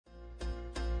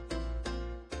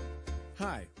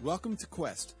Hi, welcome to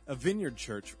Quest, a vineyard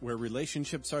church where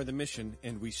relationships are the mission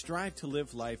and we strive to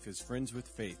live life as friends with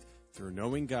faith through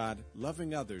knowing God,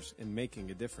 loving others, and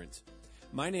making a difference.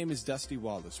 My name is Dusty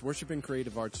Wallace, Worship and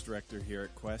Creative Arts Director here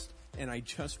at Quest, and I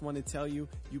just want to tell you,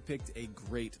 you picked a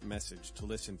great message to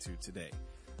listen to today.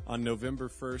 On November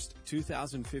 1st,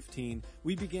 2015,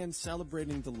 we began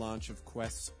celebrating the launch of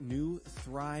Quest's new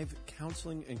Thrive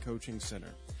Counseling and Coaching Center.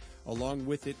 Along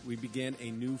with it, we began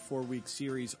a new 4-week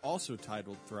series also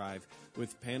titled Thrive,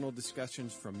 with panel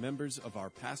discussions from members of our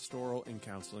pastoral and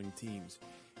counseling teams.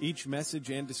 Each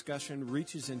message and discussion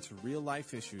reaches into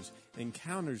real-life issues and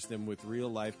counters them with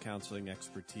real-life counseling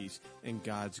expertise and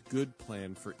God's good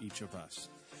plan for each of us.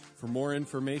 For more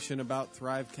information about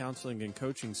Thrive Counseling and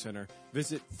Coaching Center,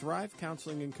 visit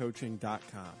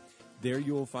thrivecounselingandcoaching.com. There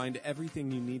you will find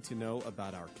everything you need to know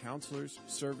about our counselors,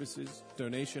 services,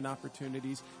 donation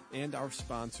opportunities, and our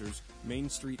sponsors, Main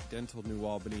Street Dental New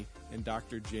Albany and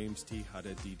Dr. James T.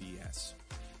 Hutta, DDS.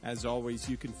 As always,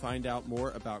 you can find out more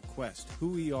about Quest, who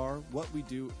we are, what we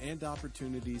do, and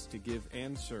opportunities to give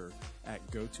and serve at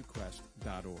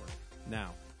gotoquest.org.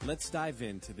 Now, let's dive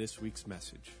into this week's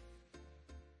message.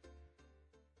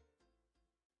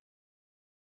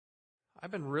 I've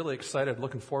been really excited,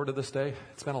 looking forward to this day.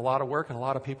 It's been a lot of work, and a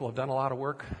lot of people have done a lot of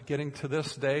work getting to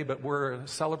this day, but we're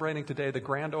celebrating today the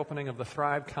grand opening of the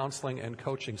Thrive Counseling and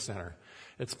Coaching Center.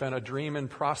 It's been a dream in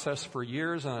process for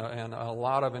years and a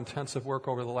lot of intensive work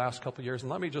over the last couple of years.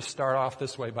 And let me just start off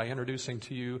this way by introducing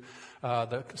to you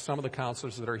some of the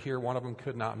counselors that are here. One of them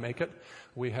could not make it.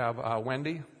 We have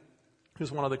Wendy,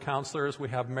 who's one of the counselors. We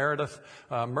have Meredith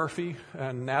Murphy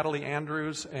and Natalie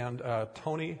Andrews and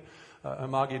Tony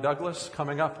Maggie Douglas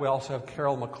coming up. We also have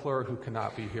Carol McClure, who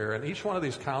cannot be here. And each one of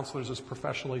these counselors is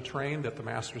professionally trained at the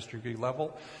master's degree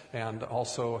level and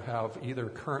also have either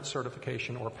current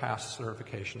certification or past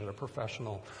certification at a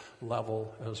professional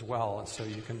level as well. And so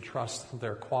you can trust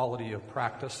their quality of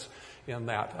practice in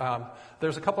that.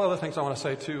 There's a couple other things I want to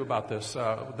say, too, about this.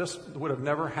 This would have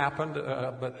never happened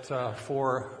but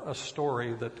for a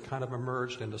story that kind of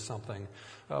emerged into something.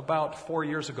 About 4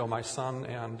 years ago, my son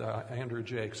and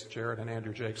Jared and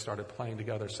Andrew Jakes started playing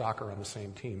together soccer on the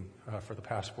same team for the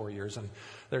past 4 years. And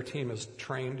their team is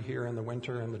trained here in the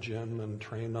winter in the gym and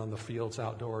trained on the fields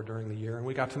outdoor during the year. And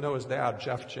we got to know his dad,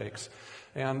 Jeff Jakes.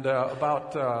 And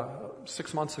about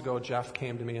 6 months ago, Jeff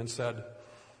came to me and said,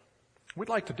 "We'd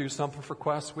like to do something for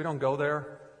Quest. We don't go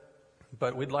there,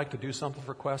 but we'd like to do something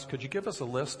for Quest. Could you give us a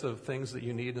list of things that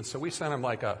you need?" And so we sent him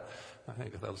I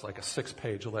think that was like a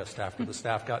 6-page list after the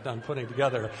staff got done putting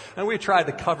together. And we tried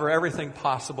to cover everything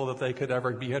possible that they could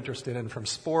ever be interested in, from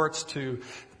sports to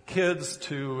kids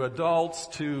to adults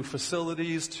to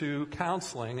facilities to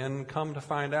counseling. And come to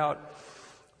find out,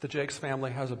 the Jakes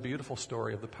family has a beautiful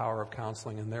story of the power of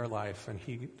counseling in their life, and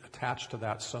he attached to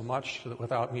that so much that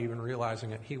without me even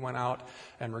realizing it, he went out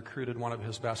and recruited one of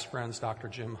his best friends, Dr.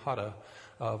 Jim Hutta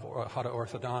of Hutta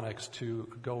Orthodontics, to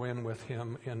go in with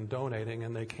him in donating,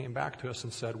 and they came back to us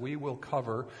and said, "We will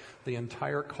cover the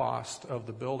entire cost of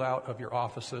the build-out of your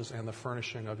offices and the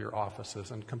furnishing of your offices,"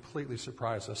 and completely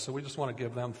surprised us. So we just want to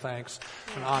give them thanks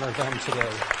and honor them today.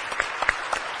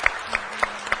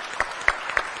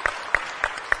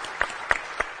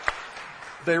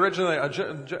 They originally,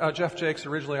 Jeff Jakes,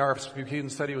 originally RSVP'd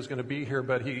and said he was going to be here,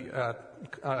 but he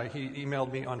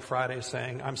emailed me on Friday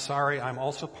saying, "I'm sorry, I'm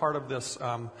also part of this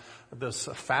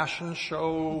fashion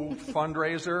show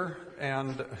fundraiser,"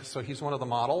 and so he's one of the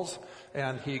models,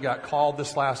 and he got called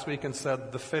this last week and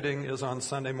said the fitting is on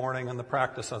Sunday morning and the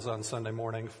practice is on Sunday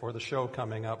morning for the show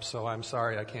coming up, so I'm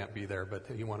sorry I can't be there, but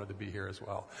he wanted to be here as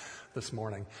well this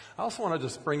morning. I also want to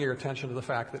just bring your attention to the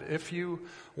fact that if you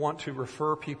want to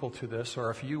refer people to this,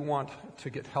 or if you want to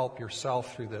get help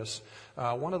yourself through this,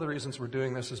 one of the reasons we're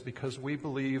doing this is because we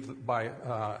believe that by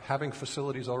having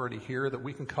facilities already here that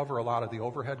we can cover a lot of the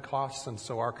overhead costs, and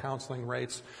so our counseling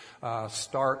rates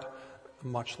start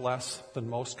much less than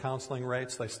most counseling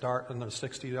rates. They start in the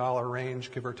 $60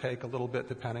 range, give or take a little bit,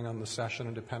 depending on the session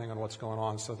and depending on what's going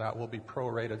on. So that will be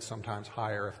prorated, sometimes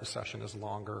higher if the session is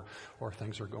longer or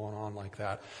things are going on like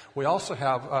that. We also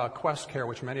have Quest Care,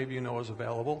 which many of you know is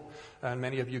available, and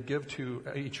many of you give to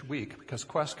each week, because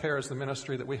Quest Care is the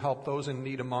ministry that we help those in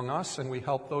need among us, and we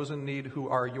help those in need who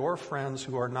are your friends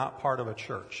who are not part of a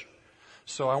church.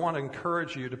 So I want to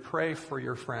encourage you to pray for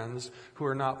your friends who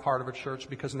are not part of a church,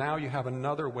 because now you have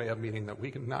another way of meeting that we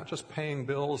can, not just paying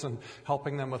bills and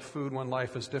helping them with food when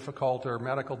life is difficult or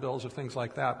medical bills or things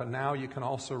like that, but now you can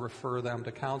also refer them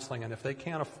to counseling. And if they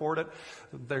can't afford it,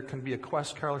 there can be a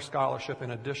Quest Care scholarship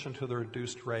in addition to the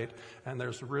reduced rate, and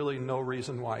there's really no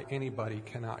reason why anybody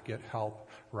cannot get help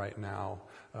right now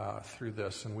through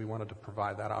this, and we wanted to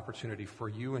provide that opportunity for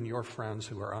you and your friends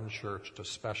who are unchurched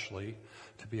especially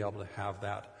to be able to have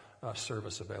that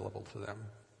service available to them.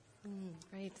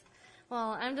 Great.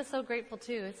 Well, I'm just so grateful,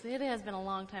 too. It has been a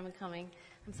long time in coming.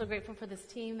 I'm so grateful for this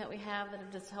team that we have that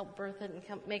have just helped birth it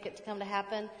and make it to come to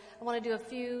happen. I want to do a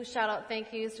few shout-out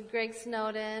thank yous to Greg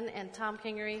Snowden and Tom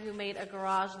Kingery, who made a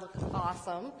garage look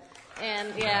awesome.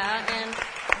 And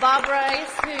Bob Rice,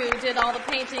 who did all the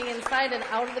painting inside and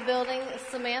out of the building.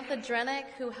 Samantha Drenick,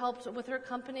 who helped with her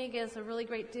company, gave us a really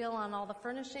great deal on all the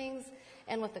furnishings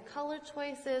and with the color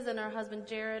choices. And her husband,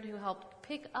 Jared, who helped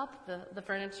pick up the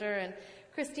furniture. And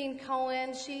Christine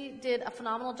Cohen, she did a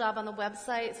phenomenal job on the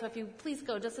website. So if you please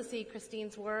go just to see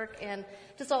Christine's work and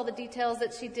just all the details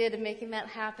that she did in making that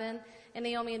happen. And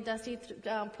Naomi and Dusty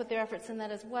put their efforts in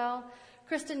that as well.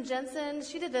 Kristen Jensen,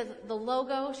 she did the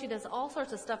logo. She does all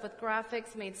sorts of stuff with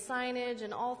graphics, made signage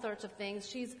and all sorts of things.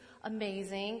 She's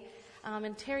amazing.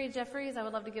 And Terry Jeffries, I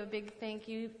would love to give a big thank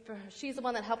you for her. She's the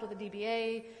one that helped with the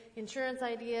DBA, insurance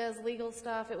ideas, legal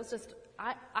stuff. It was just,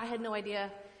 I had no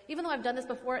idea. Even though I've done this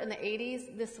before in the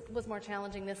 80s, this was more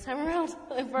challenging this time around,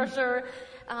 for sure.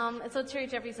 And so Terry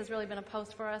Jeffries has really been a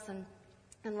post for us.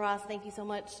 And Ross, thank you so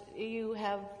much. You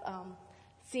have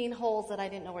seen holes that I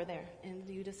didn't know were there, and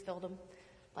you just filled them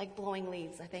like blowing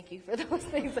leaves. I thank you for those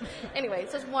things. Anyway,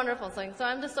 it's just wonderful thing. So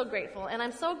I'm just so grateful. And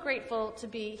I'm so grateful to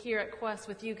be here at Quest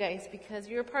with you guys because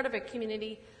you're part of a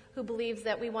community who believes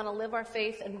that we want to live our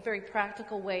faith in very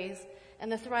practical ways.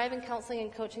 And the Thrive in Counseling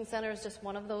and Coaching Center is just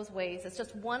one of those ways. It's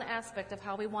just one aspect of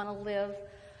how we want to live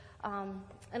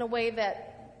in a way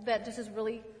that just is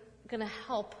really going to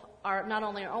help not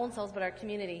only our own selves but our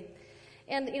community.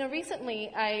 And recently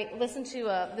I listened to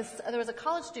there was a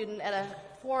college student at a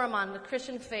forum on the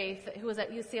Christian faith who was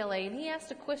at UCLA, and he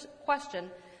asked a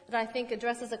question that I think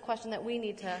addresses a question that we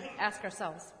need to ask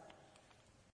ourselves.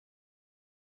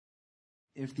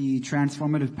 If the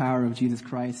transformative power of Jesus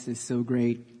Christ is so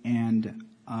great and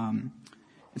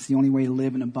it's the only way to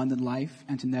live an abundant life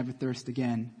and to never thirst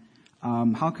again,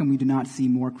 how come we do not see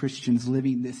more Christians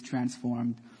living this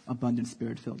transformed, abundant,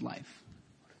 Spirit-filled life?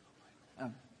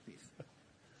 Please.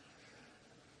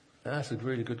 That's a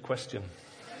really good question.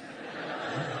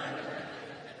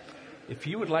 If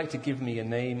you would like to give me a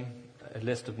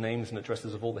list of names and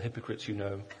addresses of all the hypocrites you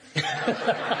know,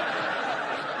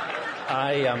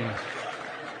 I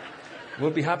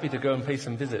would be happy to go and pay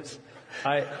some visits.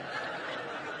 I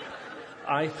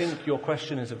think your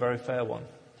question is a very fair one.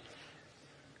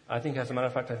 I think, as a matter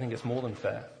of fact, it's more than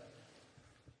fair.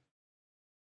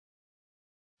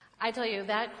 I tell you,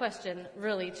 that question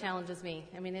really challenges me.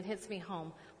 I mean, it hits me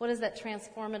home. What is that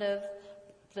transformative,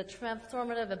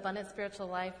 abundant spiritual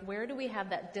life? Where do we have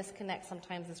that disconnect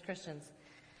sometimes as Christians?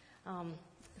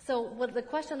 So the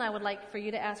question I would like for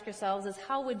you to ask yourselves is,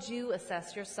 how would you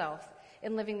assess yourself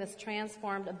in living this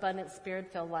transformed, abundant,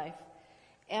 Spirit-filled life?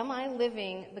 Am I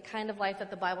living the kind of life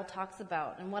that the Bible talks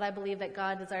about and what I believe that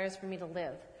God desires for me to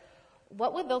live?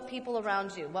 What would those people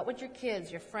around you, what would your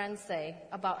kids, your friends say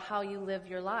about how you live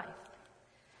your life?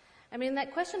 I mean,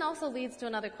 that question also leads to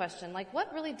another question, like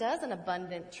what really does an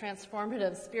abundant,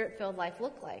 transformative, Spirit-filled life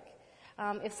look like?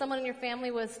 If someone in your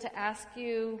family was to ask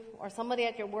you, or somebody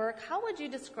at your work, how would you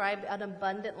describe an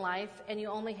abundant life and you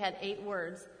only had 8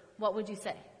 words, what would you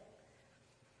say?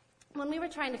 When we were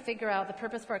trying to figure out the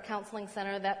purpose for a counseling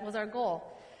center, that was our goal.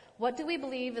 What do we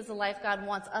believe is the life God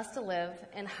wants us to live,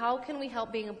 and how can we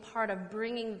help being a part of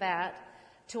bringing that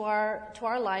to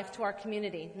our life, to our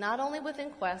community, not only within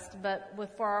Quest, but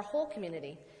for our whole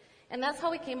community? And that's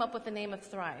how we came up with the name of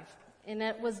Thrive. And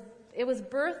it was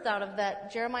birthed out of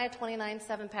that Jeremiah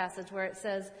 29:7 passage where it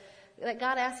says that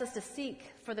God asks us to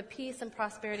seek for the peace and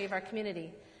prosperity of our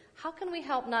community. How can we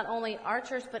help not only our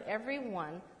church, but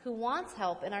everyone who wants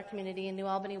help in our community in New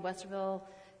Albany, Westerville,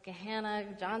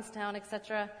 Gahanna, Johnstown,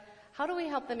 etc.? How do we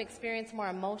help them experience more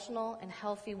emotional and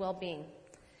healthy well-being?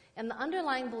 And the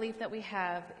underlying belief that we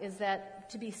have is that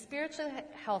to be spiritually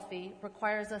healthy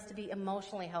requires us to be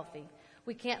emotionally healthy.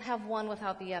 We can't have one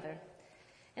without the other.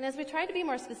 And as we tried to be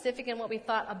more specific in what we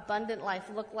thought abundant life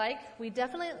looked like, we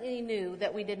definitely knew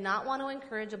that we did not want to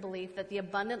encourage a belief that the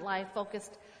abundant life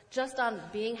focused just on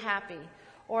being happy,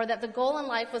 or that the goal in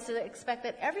life was to expect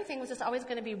that everything was just always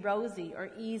going to be rosy or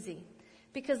easy.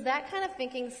 Because that kind of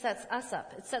thinking sets us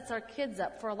up. It sets our kids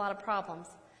up for a lot of problems.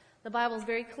 The Bible is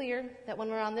very clear that when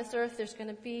we're on this earth, there's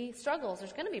going to be struggles,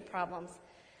 there's going to be problems.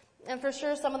 And for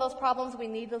sure, some of those problems we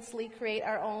needlessly create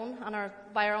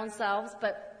by our own selves,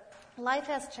 but life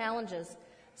has challenges.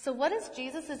 So what does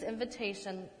Jesus'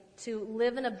 invitation to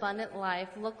live an abundant life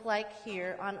look like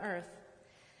here on earth?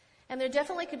 And there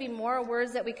definitely could be more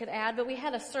words that we could add, but we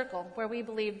had a circle where we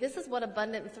believe this is what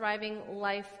abundant and thriving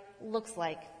life looks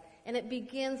like. And it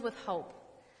begins with hope.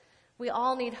 We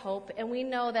all need hope, and we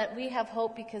know that we have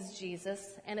hope because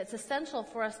Jesus, and it's essential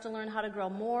for us to learn how to grow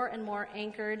more and more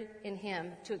anchored in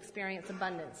Him to experience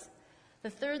abundance. The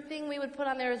third thing we would put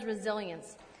on there is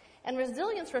resilience. And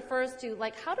resilience refers to,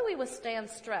 like, how do we withstand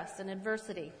stress and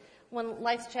adversity when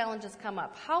life's challenges come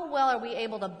up? How well are we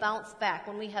able to bounce back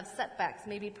when we have setbacks,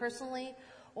 maybe personally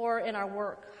or in our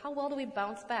work? How well do we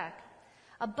bounce back?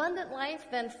 Abundant life,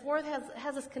 then, fourth,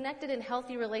 has us connected in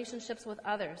healthy relationships with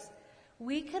others.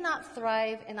 We cannot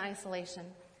thrive in isolation.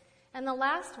 And the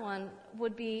last one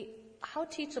would be, how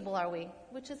teachable are we?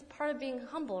 Which is part of being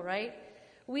humble, right?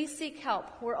 We seek help.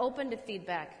 We're open to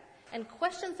feedback. And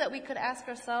questions that we could ask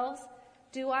ourselves,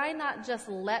 do I not just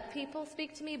let people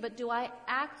speak to me, but do I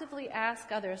actively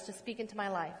ask others to speak into my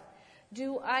life?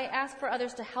 Do I ask for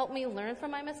others to help me learn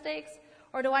from my mistakes,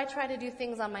 or do I try to do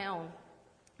things on my own?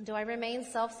 Do I remain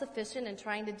self-sufficient in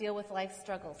trying to deal with life's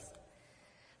struggles?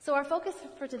 So our focus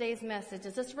for today's message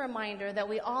is just a reminder that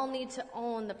we all need to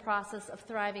own the process of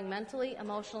thriving mentally,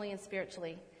 emotionally, and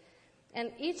spiritually.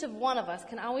 And each of one of us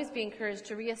can always be encouraged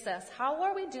to reassess, how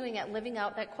are we doing at living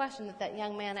out that question that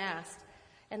young man asked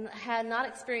and had not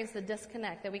experienced the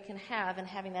disconnect that we can have in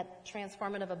having that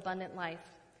transformative, abundant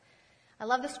life? I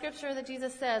love the scripture that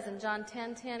Jesus says in John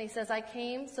 10:10. He says, I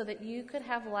came so that you could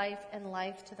have life and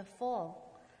life to the full.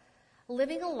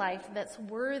 Living a life that's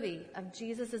worthy of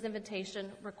Jesus'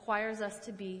 invitation requires us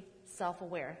to be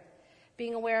self-aware.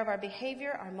 Being aware of our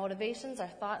behavior, our motivations, our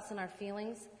thoughts, and our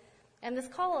feelings. And this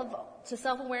call to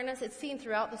self-awareness, it's seen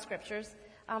throughout the scriptures.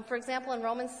 For example, in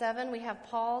Romans 7, we have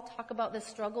Paul talk about this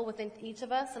struggle within each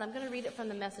of us, and I'm going to read it from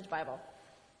the Message Bible.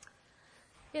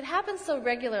 It happens so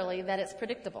regularly that it's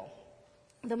predictable.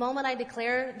 The moment I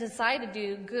decide to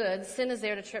do good, sin is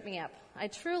there to trip me up. I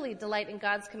truly delight in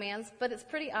God's commands, but it's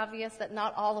pretty obvious that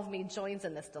not all of me joins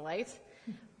in this delight.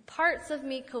 Parts of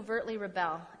me covertly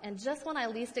rebel, and just when I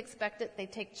least expect it, they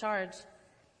take charge.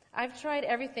 I've tried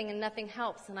everything and nothing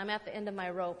helps, and I'm at the end of my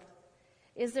rope.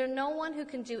 Is there no one who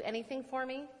can do anything for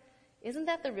me? Isn't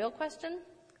that the real question?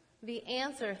 The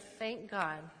answer, thank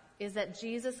God, is that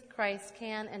Jesus Christ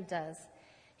can and does.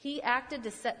 He acted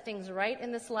to set things right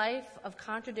in this life of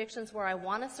contradictions where I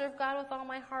want to serve God with all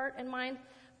my heart and mind,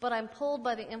 but I'm pulled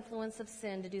by the influence of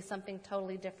sin to do something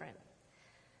totally different.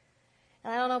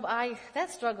 And I don't know, that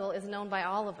struggle is known by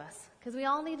all of us, because we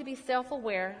all need to be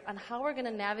self-aware on how we're going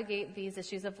to navigate these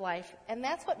issues of life. And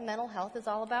that's what mental health is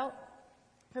all about.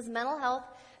 Because mental health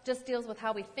just deals with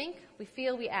how we think, we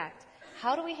feel, we act.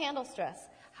 How do we handle stress?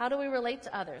 How do we relate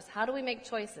to others? How do we make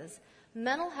choices?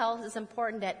 Mental health is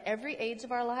important at every age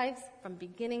of our lives, from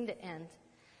beginning to end.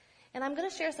 And I'm going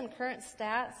to share some current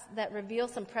stats that reveal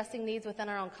some pressing needs within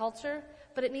our own culture,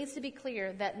 but it needs to be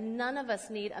clear that none of us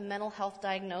need a mental health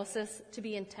diagnosis to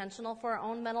be intentional for our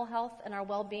own mental health and our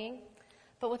well-being.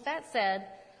 But with that said,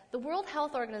 the World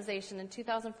Health Organization in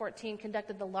 2014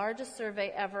 conducted the largest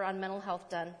survey ever on mental health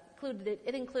done.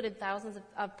 It included thousands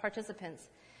of participants.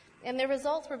 And their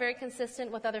results were very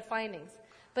consistent with other findings.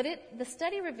 But the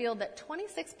study revealed that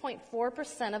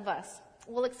 26.4% of us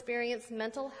will experience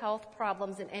mental health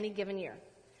problems in any given year.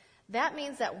 That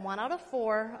means that 1 out of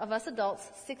 4 of us adults,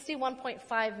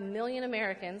 61.5 million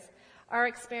Americans, are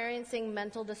experiencing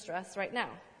mental distress right now.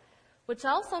 Which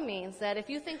also means that if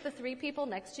you think the 3 people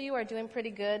next to you are doing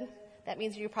pretty good, that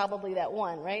means you're probably that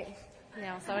one, right?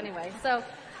 So anyway,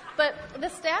 but the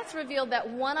stats revealed that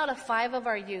 1 out of 5 of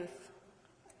our youth,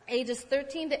 ages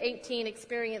 13 to 18,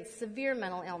 experience severe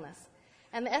mental illness.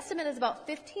 And the estimate is about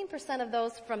 15% of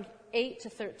those from 8 to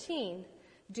 13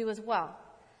 do as well.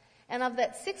 And of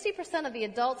that, 60% of the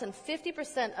adults and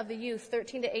 50% of the youth,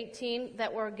 13 to 18,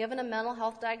 that were given a mental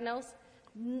health diagnosis,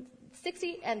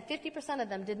 60 and 50% of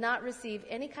them did not receive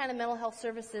any kind of mental health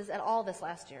services at all this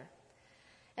last year.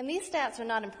 And these stats are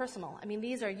not impersonal. I mean,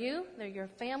 these are you, they're your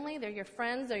family, they're your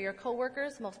friends, they're your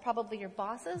coworkers, most probably your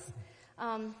bosses.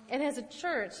 And as a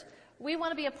church, we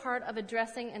want to be a part of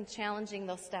addressing and challenging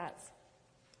those stats.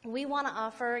 We want to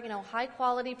offer,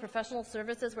 high-quality professional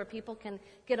services where people can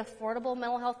get affordable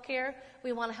mental health care.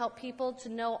 We want to help people to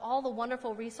know all the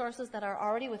wonderful resources that are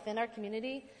already within our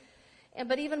community.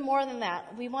 But even more than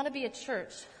that, we want to be a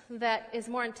church that is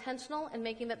more intentional in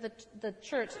making the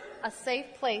church a safe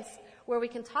place where we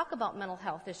can talk about mental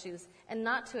health issues and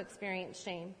not to experience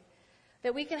shame.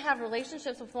 That we can have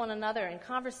relationships with one another and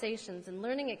conversations and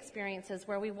learning experiences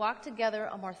where we walk together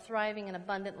a more thriving and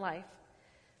abundant life.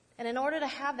 And in order to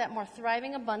have that more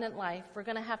thriving, abundant life, we're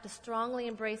going to have to strongly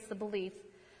embrace the belief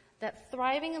that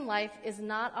thriving in life is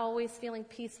not always feeling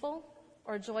peaceful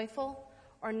or joyful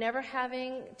or never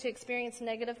having to experience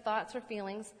negative thoughts or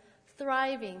feelings.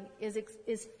 Thriving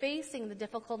is facing the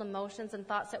difficult emotions and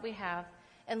thoughts that we have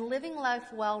and living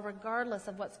life well regardless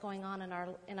of what's going on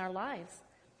in our lives.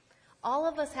 All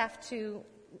of us have to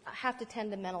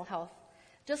tend to mental health.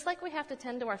 Just like we have to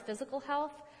tend to our physical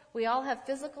health, we all have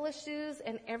physical issues,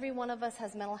 and every one of us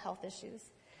has mental health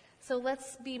issues. So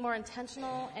let's be more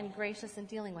intentional and gracious in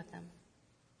dealing with them.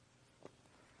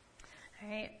 All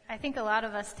right. I think a lot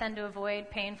of us tend to avoid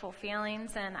painful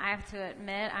feelings, and I have to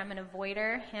admit I'm an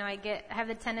avoider. You know, I have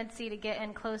the tendency to get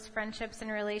in close friendships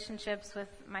and relationships with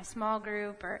my small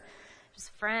group or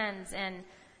just friends, and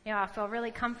you know, I'll feel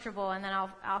really comfortable, and then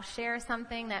I'll share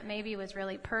something that maybe was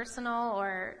really personal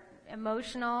or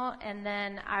emotional, and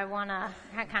then I want to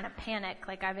kind of panic,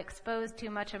 like I've exposed too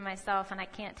much of myself and I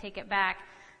can't take it back.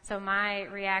 So my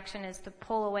reaction is to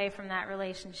pull away from that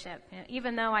relationship. You know,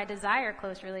 even though I desire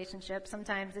close relationships,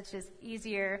 sometimes it's just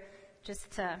easier just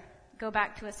to go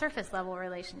back to a surface level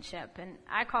relationship. And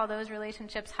I call those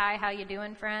relationships, hi, how you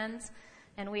doing, friends?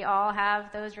 And we all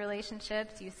have those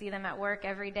relationships. You see them at work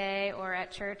every day or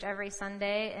at church every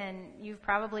Sunday, and you've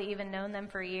probably even known them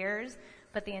for years.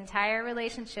 But the entire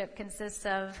relationship consists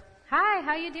of, hi,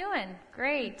 how you doing?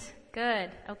 Great, good,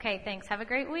 okay, thanks, have a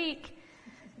great week.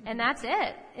 And that's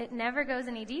it. It never goes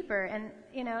any deeper. And,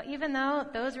 you know, even though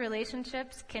those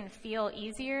relationships can feel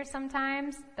easier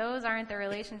sometimes, those aren't the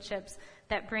relationships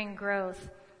that bring growth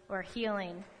or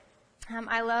healing.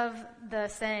 I love the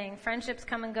saying, friendships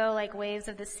come and go like waves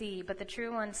of the sea, but the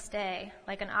true ones stay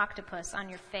like an octopus on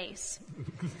your face.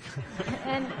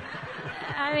 And,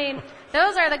 I mean,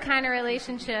 those are the kind of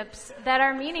relationships that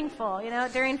are meaningful. You know,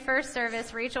 during first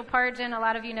service, Rachel Pargin, a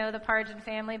lot of you know the Pargin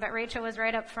family, but Rachel was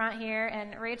right up front here,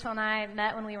 and Rachel and I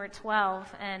met when we were 12,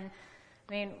 and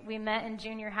I mean, we met in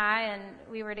junior high, and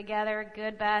we were together,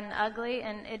 good, bad, and ugly,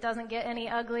 and it doesn't get any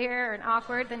uglier and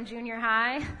awkward than junior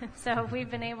high. So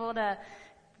we've been able to,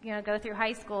 you know, go through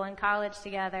high school and college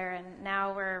together, and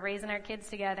now we're raising our kids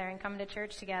together and coming to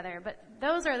church together. But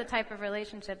those are the type of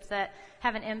relationships that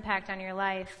have an impact on your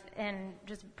life and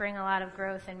just bring a lot of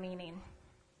growth and meaning.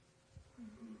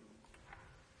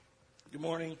 Good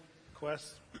morning,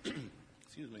 Quest.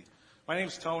 Excuse me. My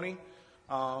name's Tony,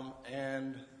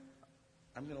 and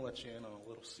I'm going to let you in on a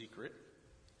little secret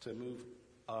to move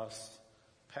us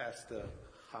past the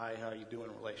hi, how you doing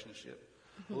relationship.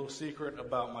 A little secret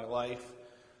about my life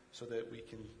so that we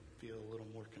can feel a little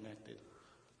more connected.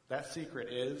 That secret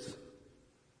is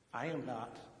I am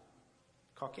not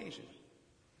Caucasian.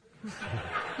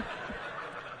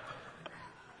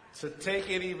 To take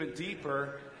it even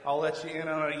deeper, I'll let you in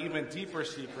on an even deeper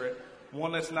secret,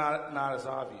 one that's not as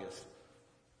obvious.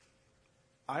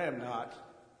 I am not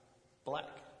black.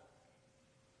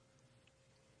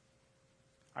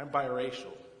 I'm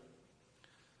biracial.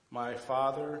 My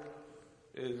father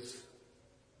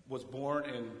was born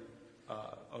in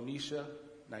Onitsha,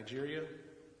 Nigeria.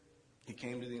 He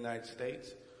came to the United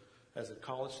States as a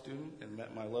college student and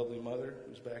met my lovely mother,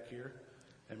 who's back here,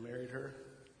 and married her,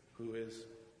 who is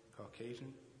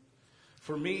Caucasian.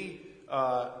 For me,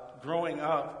 growing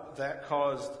up, that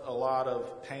caused a lot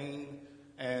of pain.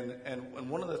 And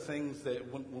one of the things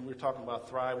that, when we're talking about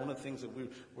Thrive, one of the things that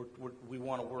we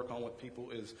want to work on with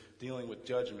people is dealing with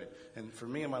judgment. And for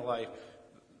me in my life,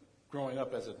 growing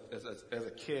up as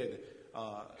a kid,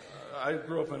 I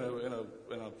grew up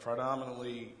in a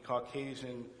predominantly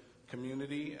Caucasian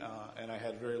community, and I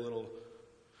had very little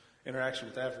interaction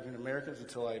with African Americans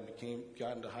until I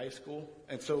got into high school.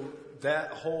 And so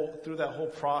through that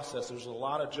whole process, there was a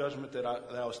lot of judgment that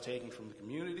I was taking from the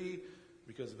community,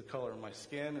 because of the color of my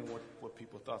skin and what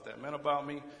people thought that meant about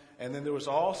me. And then there was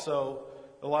also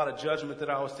a lot of judgment that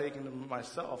I was taking to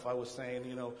myself. I was saying,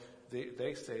 you know,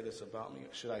 they say this about me.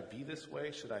 Should I be this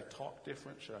way? Should I talk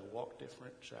different? Should I walk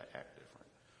different? Should I act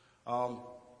different?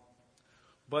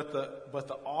 But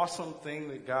the awesome thing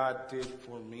that God did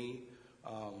for me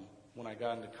when I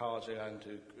got into college, I got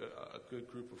into a good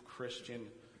group of Christian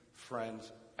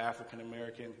friends, African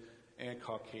American and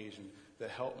Caucasian, that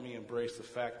helped me embrace the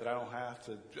fact that I don't have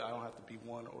to be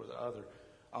one or the other.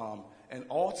 And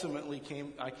ultimately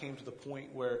I came to the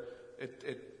point where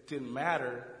it didn't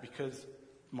matter, because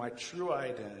my true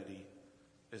identity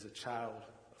is a child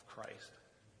of Christ.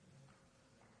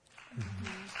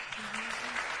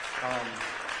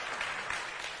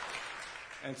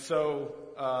 And so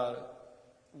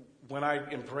when I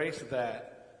embraced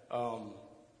that,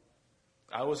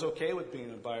 I was okay with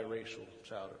being a biracial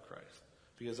child of Christ.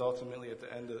 Because ultimately, at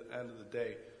the end of the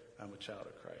day, I'm a child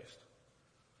of Christ.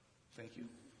 Thank you.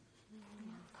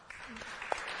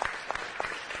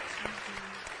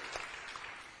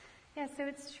 Yeah, so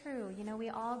it's true. You know, we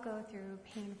all go through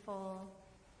painful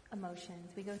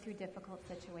emotions. We go through difficult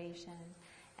situations.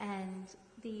 And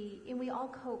we all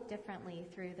cope differently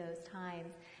through those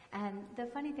times. And the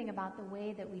funny thing about the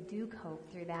way that we do cope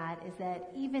through that is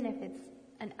that even if it's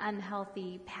an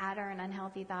unhealthy pattern,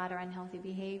 unhealthy thought, or unhealthy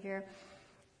behavior,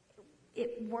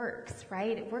 it works,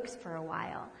 right? It works for a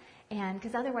while. And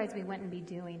because otherwise we wouldn't be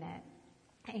doing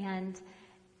it. And,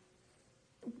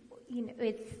 you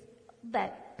know,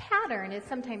 that pattern is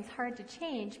sometimes hard to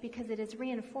change because it is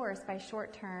reinforced by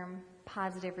short-term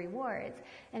positive rewards.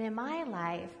 And in my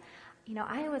life, you know,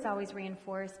 I was always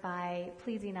reinforced by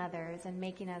pleasing others and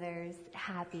making others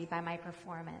happy by my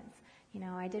performance. You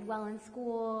know, I did well in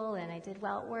school, and I did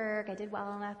well at work, I did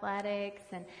well in athletics,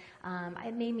 and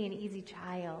it made me an easy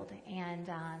child. And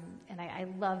I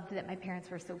loved that my parents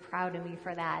were so proud of me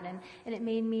for that. And it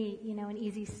made me, you know, an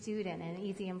easy student and an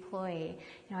easy employee.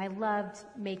 You know, I loved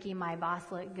making my boss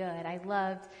look good. I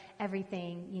loved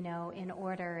everything, you know, in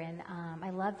order, and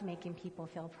I loved making people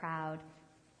feel proud.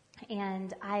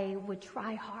 And I would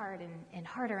try hard and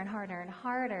harder and harder and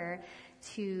harder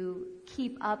to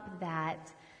keep up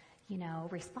that, you know,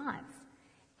 response.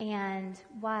 And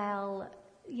while,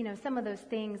 you know, some of those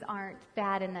things aren't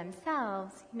bad in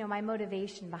themselves, you know, my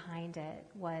motivation behind it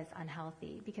was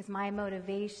unhealthy because my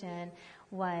motivation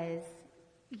was,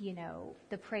 you know,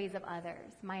 the praise of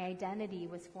others. My identity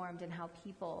was formed in how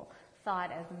people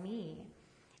thought of me.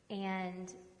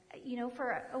 And, you know,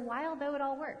 for a while, though, it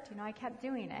all worked. You know, I kept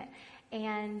doing it.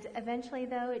 And eventually,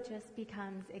 though, it just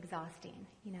becomes exhausting.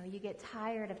 You know, you get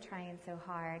tired of trying so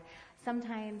hard.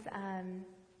 Sometimes,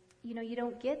 you know, you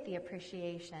don't get the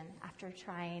appreciation after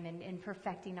trying and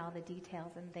perfecting all the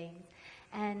details and things.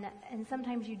 And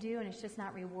sometimes you do, and it's just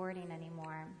not rewarding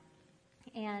anymore.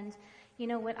 And, you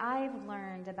know, what I've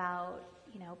learned about,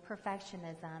 you know,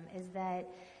 perfectionism is that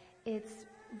it's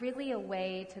really a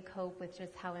way to cope with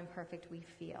just how imperfect we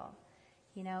feel.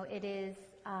 You know, it is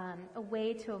a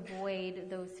way to avoid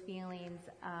those feelings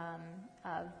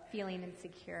of feeling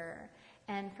insecure.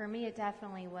 And for me, it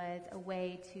definitely was a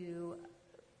way to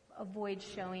avoid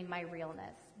showing my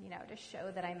realness, you know, to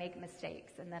show that I make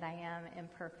mistakes and that I am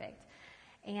imperfect.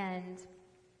 And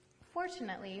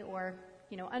fortunately, or,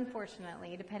 you know,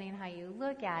 unfortunately, depending on how you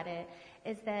look at it,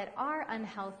 is that our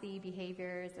unhealthy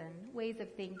behaviors and ways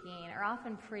of thinking are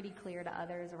often pretty clear to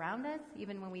others around us,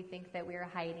 even when we think that we're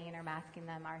hiding or masking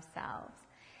them ourselves.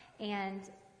 And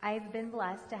I've been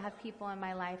blessed to have people in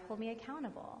my life hold me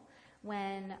accountable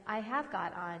when I have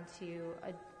got onto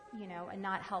a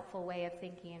not helpful way of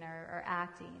thinking or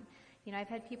acting. You know, I've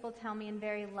had people tell me in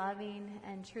very loving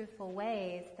and truthful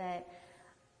ways that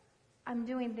I'm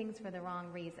doing things for the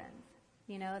wrong reasons.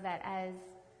 You know, that as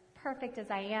perfect as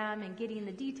I am and getting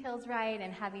the details right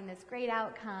and having this great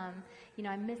outcome, you know,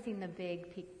 I'm missing the big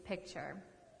picture.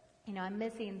 You know, I'm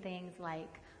missing things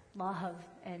like love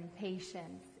and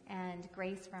patience and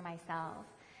grace for myself.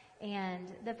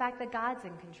 And the fact that God's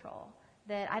in control,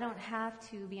 that I don't have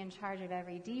to be in charge of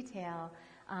every detail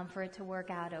for it to work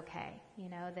out okay, you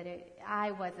know, that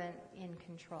I wasn't in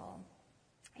control.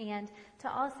 And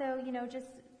to also, you know,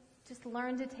 just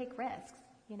learn to take risks,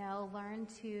 you know, learn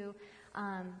to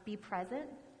be present,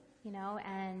 you know,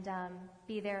 and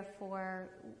be there for,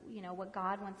 you know, what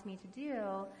God wants me to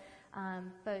do,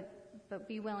 but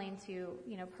be willing to,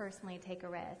 you know, personally take a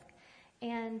risk.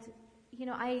 And, you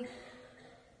know,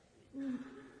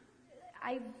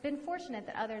 I've been fortunate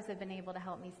that others have been able to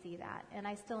help me see that, and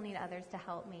I still need others to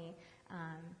help me,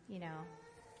 you know,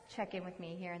 check in with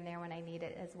me here and there when I need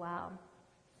it as well.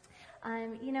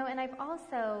 You know, and I've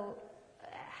also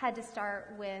had to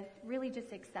start with really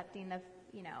just accepting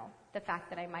the fact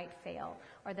that I might fail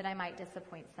or that I might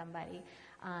disappoint somebody.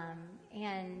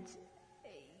 And,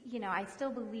 you know, I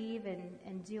still believe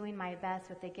in doing my best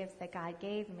with the gifts that God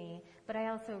gave me, but I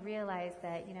also realize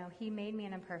that, you know, He made me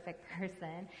an imperfect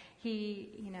person. He,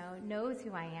 you know, knows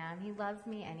who I am. He loves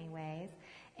me anyways,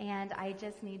 and I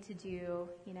just need to do,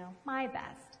 you know, my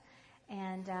best.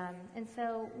 And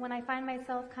so when I find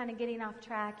myself kind of getting off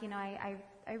track, you know, I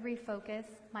refocus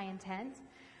my intent.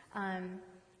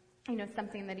 You know,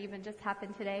 something that even just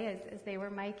happened today as they were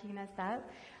miking us up.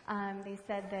 They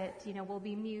said that, you know, we'll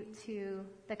be mute to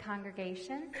the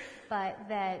congregation, but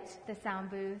that the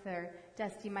sound booth or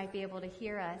Dusty might be able to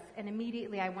hear us. And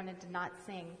immediately I wanted to not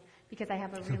sing because I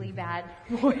have a really bad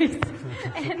voice.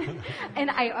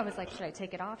 and I was like, should I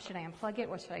take it off? Should I unplug it?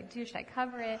 What should I do? Should I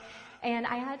cover it? And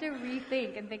I had to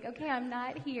rethink and think, okay, I'm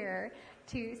not here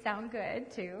to sound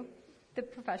good to the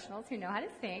professionals who know how to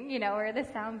sing, you know, or the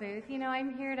sound booth. You know,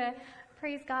 I'm here to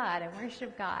praise God and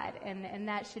worship God, and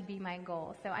that should be my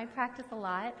goal. So I practice a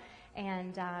lot,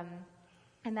 and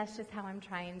And that's just how I'm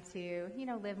trying to,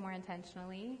 live more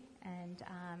intentionally and,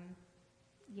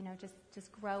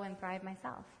 just grow and thrive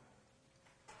myself.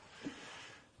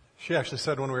 She actually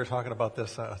said when we were talking about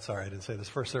this, sorry, I didn't say this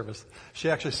first service. She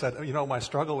actually said, my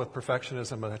struggle with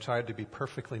perfectionism, I tried to be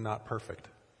perfectly not perfect.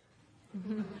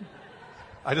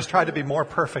 I just tried to be more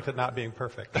perfect at not being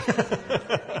perfect.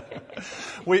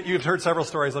 You've heard several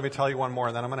stories. Let me tell you one more,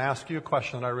 and then I'm going to ask you a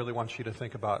question that I really want you to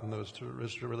think about, and those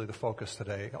is really the focus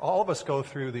today. All of us go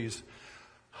through these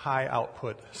high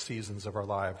output seasons of our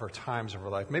life or times of our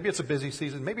life. Maybe it's a busy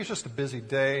season. Maybe it's just a busy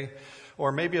day.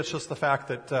 Or maybe it's just the fact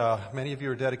that many of you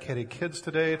are dedicated kids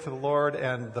today to the Lord,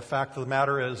 and the fact of the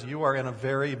matter is you are in a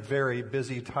very, very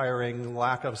busy, tiring,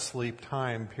 lack of sleep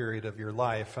time period of your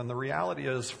life. And the reality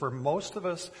is, for most of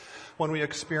us, when we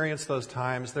experience those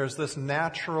times, there's this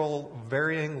natural,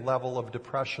 varying level of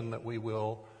depression that we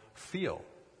will feel.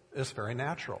 It's very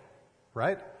natural,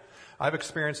 right?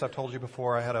 I've told you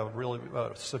before, I had a really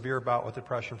severe bout with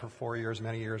depression for 4 years,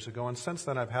 many years ago, and since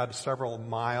then I've had several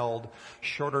mild,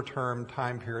 shorter-term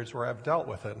time periods where I've dealt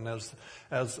with it. And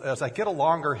as I get a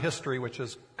longer history, which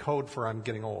is code for I'm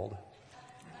getting old,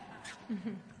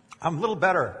 I'm a little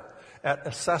better at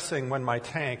assessing when my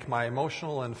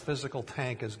emotional and physical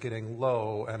tank is getting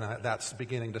low, and that's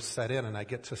beginning to set in, and I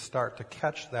get to start to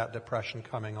catch that depression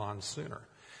coming on sooner.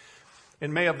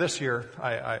 In May of this year,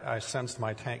 I sensed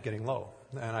my tank getting low,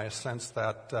 and I sensed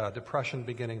that depression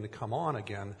beginning to come on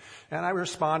again. And I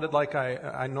responded like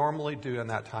I normally do in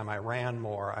that time. I ran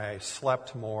more. I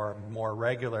slept more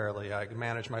regularly. I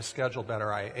managed my schedule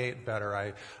better. I ate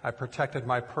better. I protected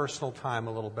my personal time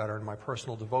a little better and my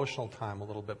personal devotional time a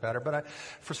little bit better. But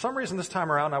for some reason this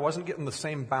time around, I wasn't getting the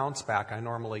same bounce back I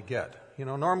normally get.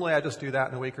 Normally I just do that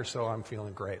in a week or so. I'm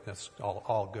feeling great. That's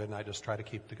all good, and I just try to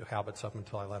keep the habits up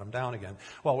until I let them down again.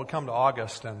 Well, we'd come to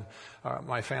August, and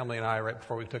my family and I, right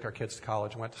before we took our kids to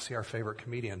college, went to see our favorite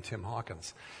comedian, Tim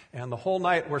Hawkins. And the whole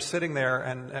night we're sitting there,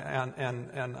 and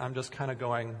I'm just kind of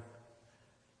going,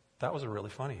 that was really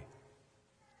funny.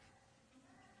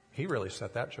 He really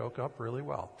set that joke up really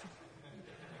well.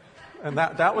 And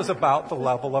that was about the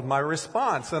level of my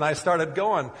response. And I started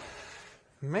going,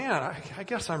 man, I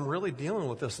guess I'm really dealing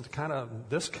with this kind of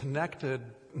disconnected,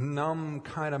 numb,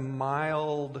 kind of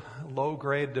mild,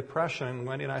 low-grade depression.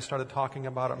 Wendy and I started talking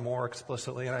about it more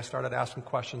explicitly, and I started asking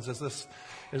questions. Is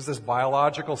this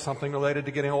biological, something related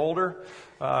to getting older?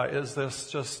 Is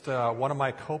this just what am I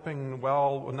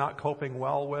not coping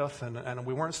well with? And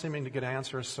we weren't seeming to get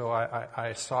answers, so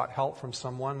I sought help from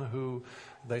someone who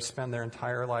they spend their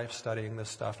entire life studying this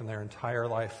stuff and their entire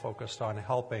life focused on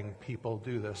helping people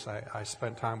do this. I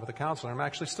spent time with a counselor. I'm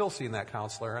actually still seeing that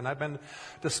counselor, and I've been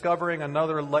discovering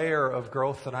another layer of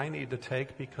growth that I need to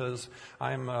take because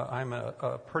I'm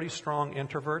a pretty strong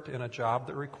introvert in a job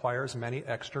that requires many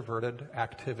extroverted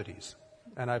activities.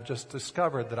 And I've just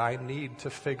discovered that I need to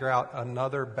figure out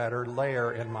another better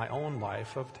layer in my own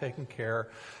life of taking care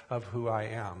of who I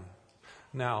am.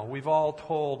 Now, we've all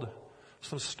told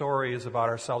some stories about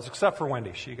ourselves, except for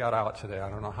Wendy. She got out today.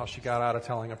 I don't know how she got out of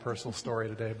telling a personal story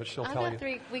today, but she'll tell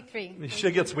you. Week three.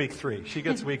 She gets week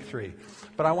three.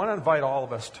 But I want to invite all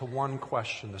of us to one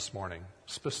question this morning,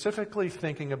 specifically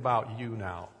thinking about you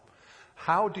now.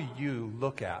 How do you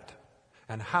look at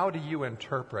and how do you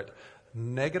interpret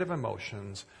negative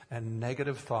emotions and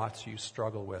negative thoughts you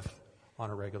struggle with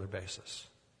on a regular basis?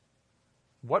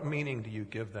 What meaning do you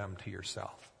give them to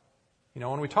yourself?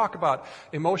 When we talk about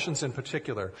emotions in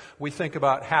particular, we think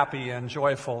about happy and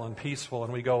joyful and peaceful,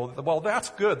 and we go, well, that's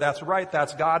good, that's right,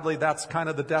 that's godly, that's kind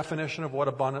of the definition of what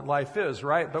abundant life is,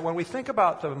 right? But when we think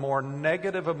about the more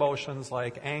negative emotions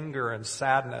like anger and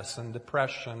sadness and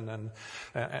depression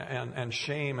and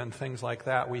shame and things like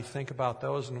that, we think about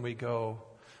those and we go,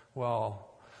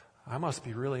 well, I must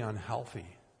be really unhealthy.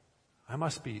 I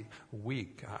must be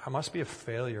weak. I must be a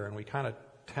failure, and we kind of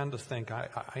tend to think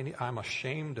I'm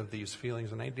ashamed of these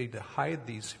feelings and I need to hide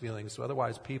these feelings, so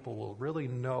otherwise people will really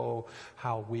know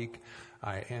how weak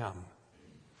I am.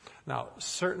 Now,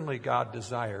 certainly God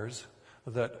desires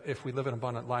that if we live an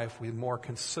abundant life, we more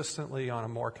consistently, on a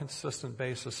more consistent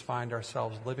basis, find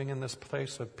ourselves living in this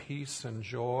place of peace and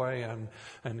joy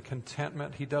and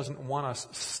contentment. He doesn't want us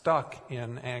stuck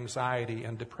in anxiety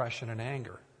and depression and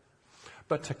anger.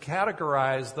 But to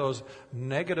categorize those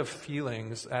negative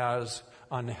feelings as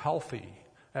unhealthy,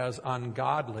 as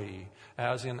ungodly,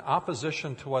 as in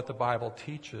opposition to what the Bible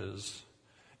teaches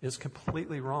is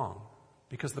completely wrong.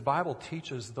 Because the Bible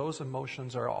teaches those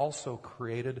emotions are also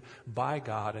created by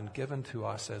God and given to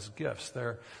us as gifts.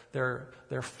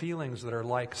 They're feelings that are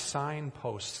like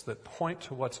signposts that point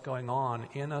to what's going on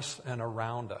in us and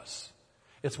around us.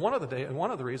 It's one of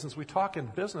the reasons we talk in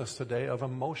business today of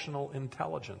emotional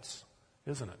intelligence,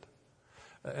 isn't it?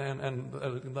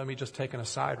 And let me just take an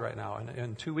aside right now.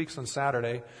 In 2 weeks on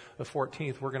Saturday, the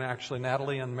 14th, we're going to actually,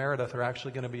 Natalie and Meredith are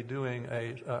actually going to be doing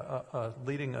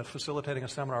facilitating a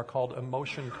seminar called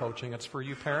Emotion Coaching. It's for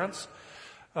you parents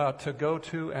to go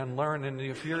to and learn. And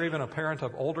if you're even a parent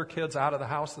of older kids out of the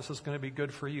house, this is going to be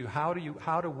good for you. How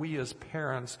do we as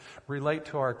parents relate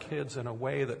to our kids in a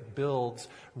way that builds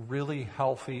really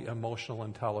healthy emotional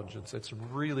intelligence? It's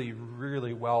really,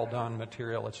 really well done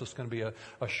material. It's just going to be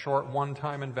a short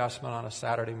one-time investment on a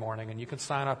Saturday morning. And you can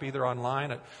sign up either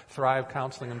online at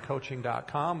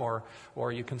thrivecounselingandcoaching.com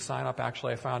or you can sign up.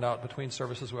 Actually, I found out between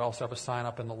services we also have a sign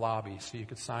up in the lobby. So you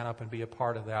could sign up and be a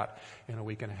part of that in a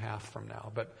week and a half from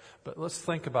now. But let's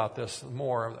think about this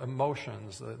more,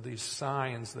 emotions, these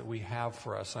signs that we have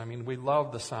for us. I mean, we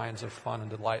love the signs of fun and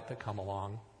delight that come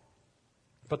along.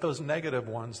 But those negative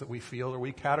ones that we feel or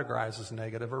we categorize as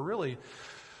negative are really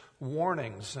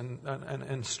warnings and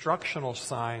instructional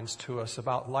signs to us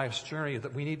about life's journey,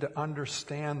 that we need to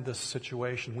understand this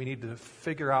situation. We need to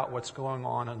figure out what's going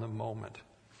on in the moment.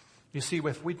 You see,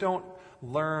 if we don't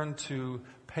learn to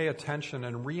pay attention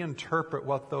and reinterpret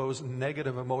what those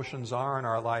negative emotions are in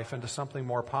our life into something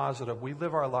more positive, we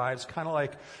live our lives kind of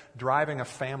like driving a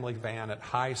family van at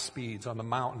high speeds on the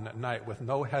mountain at night with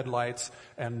no headlights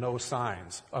and no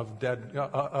signs of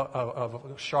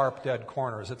sharp dead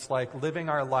corners. It's like living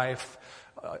our life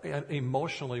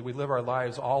emotionally. We live our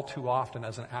lives all too often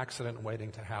as an accident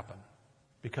waiting to happen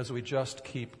because we just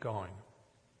keep going.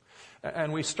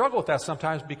 And we struggle with that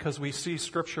sometimes because we see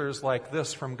scriptures like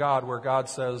this from God where God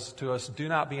says to us, do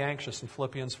not be anxious. In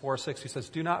Philippians 4:6, he says,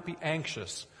 do not be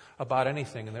anxious about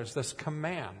anything. And there's this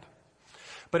command.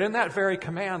 But in that very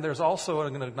command, there's also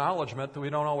an acknowledgement that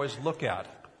we don't always look at.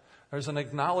 There's an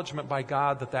acknowledgement by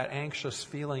God that anxious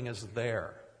feeling is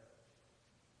there.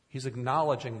 He's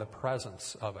acknowledging the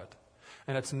presence of it.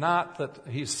 And it's not that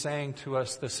he's saying to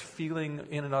us this feeling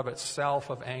in and of itself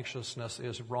of anxiousness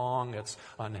is wrong, it's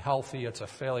unhealthy, it's a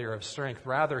failure of strength.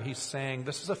 Rather, he's saying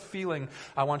this is a feeling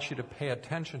I want you to pay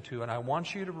attention to, and I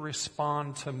want you to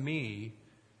respond to me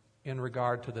in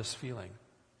regard to this feeling.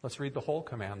 Let's read the whole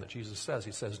command that Jesus says.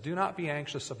 He says, do not be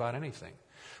anxious about anything,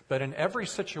 but in every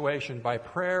situation, by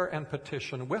prayer and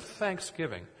petition, with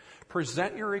thanksgiving,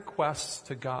 present your requests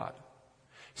to God.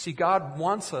 See, God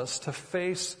wants us to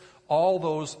face all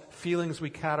those feelings we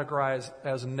categorize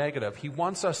as negative. He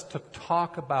wants us to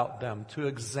talk about them, to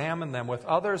examine them with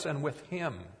others and with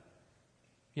Him.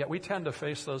 Yet we tend to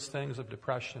face those things of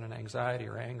depression and anxiety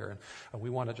or anger, and we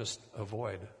want to just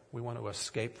avoid. We want to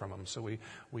escape from them. So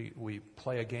we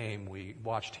play a game, we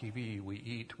watch TV, we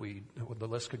eat, the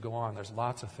list could go on. There's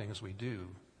lots of things we do.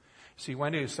 See,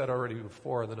 Wendy said already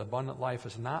before that abundant life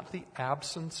is not the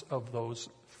absence of those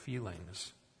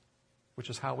feelings, which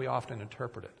is how we often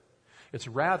interpret it. It's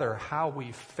rather how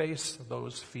we face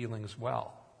those feelings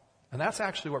well. And that's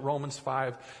actually what Romans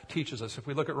 5 teaches us. If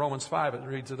we look at Romans 5, it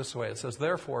reads it this way. It says,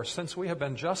 therefore, since we have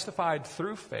been justified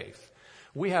through faith,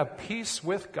 we have peace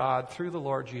with God through the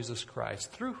Lord Jesus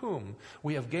Christ, through whom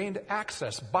we have gained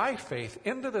access by faith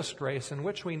into this grace in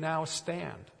which we now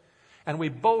stand. And we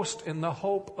boast in the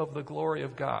hope of the glory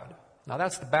of God. Now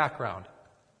that's the background.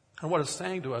 And what it's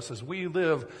saying to us is we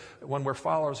live, when we're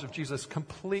followers of Jesus,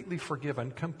 completely forgiven,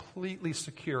 completely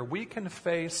secure. We can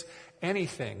face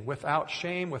anything without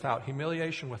shame, without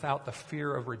humiliation, without the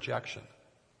fear of rejection.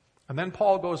 And then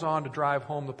Paul goes on to drive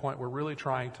home the point we're really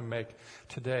trying to make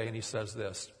today, and he says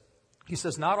this. He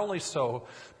says, not only so,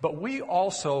 but we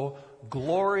also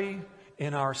glory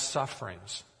in our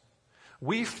sufferings.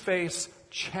 We face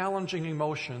challenging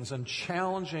emotions and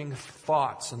challenging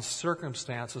thoughts and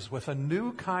circumstances with a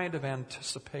new kind of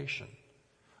anticipation,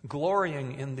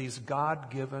 glorying in these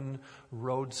God-given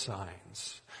road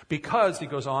signs. Because, he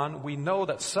goes on, we know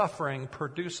that suffering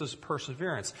produces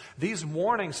perseverance. These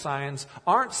warning signs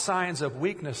aren't signs of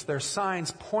weakness. They're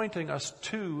signs pointing us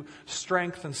to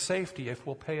strength and safety if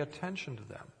we'll pay attention to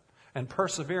them. And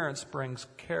perseverance brings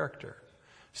character.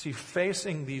 See,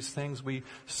 facing these things we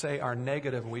say are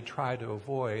negative and we try to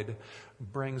avoid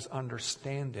brings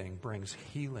understanding, brings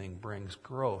healing, brings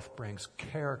growth, brings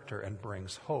character, and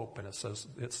brings hope. And it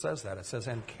says that. It says,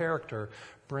 and character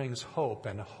brings hope,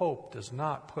 and hope does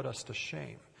not put us to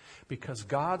shame, because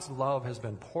God's love has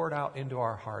been poured out into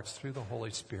our hearts through the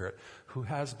Holy Spirit, who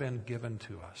has been given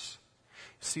to us.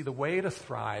 See, the way to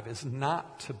thrive is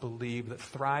not to believe that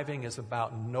thriving is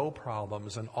about no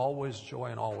problems and always joy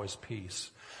and always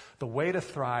peace. The way to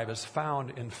thrive is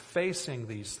found in facing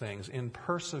these things, in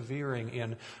persevering,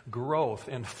 in growth,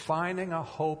 in finding a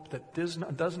hope that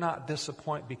does not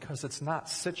disappoint because it's not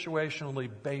situationally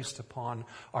based upon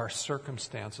our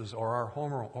circumstances or our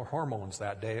hormones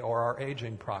that day or our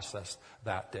aging process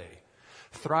that day.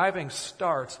 Thriving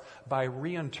starts by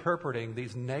reinterpreting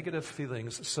these negative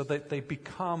feelings so that they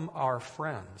become our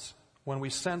friends. When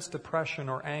we sense depression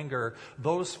or anger,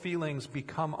 those feelings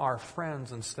become our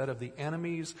friends instead of the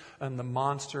enemies and the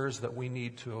monsters that we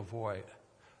need to avoid.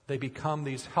 They become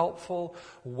these helpful,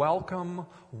 welcome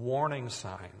warning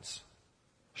signs.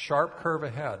 Sharp curve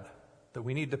ahead that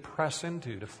we need to press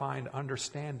into to find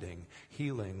understanding,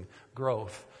 healing,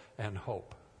 growth, and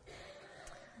hope.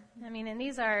 And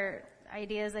these are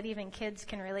ideas that even kids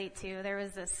can relate to. There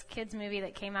was this kids movie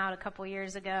that came out a couple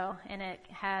years ago, and it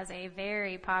has a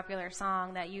very popular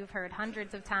song that you've heard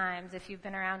hundreds of times if you've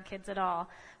been around kids at all.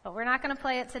 But we're not going to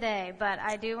play it today, but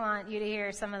I do want you to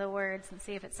hear some of the words and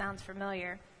see if it sounds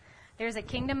familiar. There's a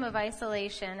kingdom of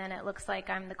isolation, and it looks like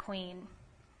I'm the queen.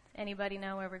 Anybody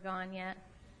know where we're going yet?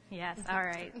 Yes, all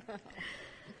right.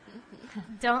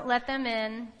 Don't let them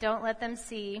in. Don't let them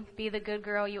see. Be the good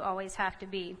girl you always have to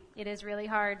be. It is really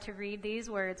hard to read these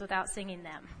words without singing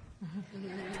them.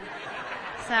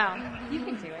 So You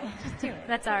can do it. Just do it.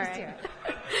 That's all right.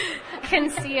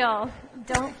 Conceal.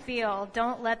 Don't feel.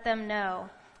 Don't let them know.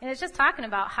 And it's just talking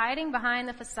about hiding behind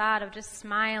the facade of just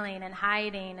smiling and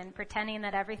hiding and pretending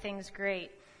that everything's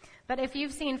great. But if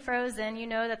you've seen Frozen, you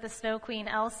know that the Snow Queen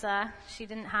Elsa, she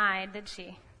didn't hide, did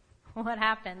she? What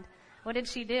happened? What did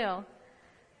she do?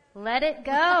 Let it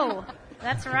go.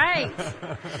 That's right.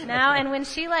 Now, and when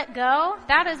she let go,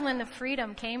 that is when the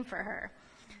freedom came for her.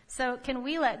 So can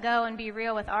we let go and be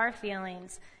real with our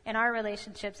feelings and our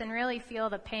relationships and really feel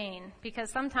the pain?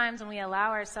 Because sometimes when we allow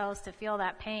ourselves to feel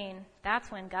that pain, that's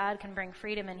when God can bring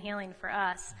freedom and healing for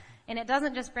us. And it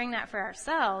doesn't just bring that for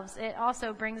ourselves, it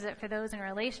also brings it for those in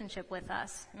relationship with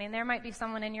us. There might be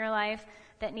someone in your life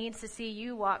that needs to see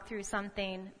you walk through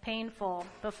something painful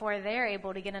before they're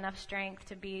able to get enough strength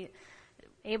to be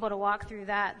able to walk through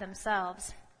that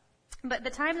themselves. But the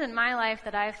times in my life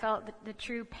that I felt the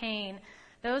true pain,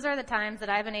 those are the times that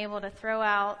I've been able to throw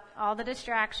out all the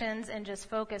distractions and just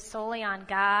focus solely on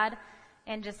God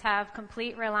and just have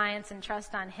complete reliance and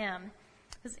trust on Him.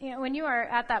 Because, when you are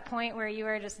at that point where you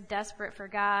are just desperate for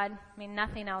God,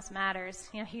 nothing else matters.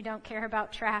 You don't care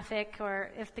about traffic or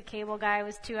if the cable guy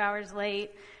was 2 hours late,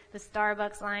 the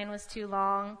Starbucks line was too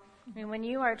long. When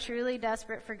you are truly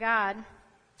desperate for God,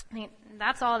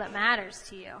 that's all that matters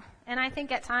to you. And I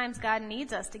think at times God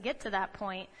needs us to get to that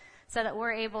point so that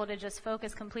we're able to just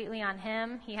focus completely on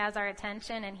Him. He has our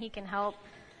attention and He can help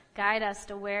guide us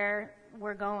to where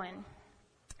we're going.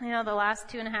 The last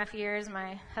 2.5 years,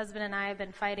 my husband and I have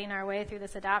been fighting our way through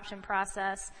this adoption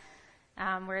process.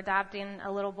 We're adopting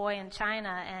a little boy in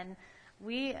China, and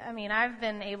I've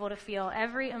been able to feel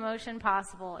every emotion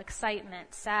possible: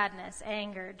 excitement, sadness,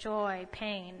 anger, joy,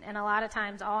 pain, and a lot of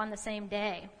times all on the same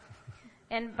day.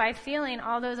 And by feeling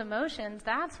all those emotions,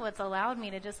 that's what's allowed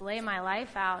me to just lay my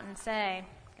life out and say,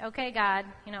 okay, God,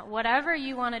 whatever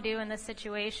you want to do in this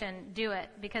situation, do it,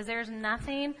 because there's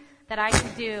nothing that I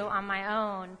can do on my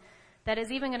own that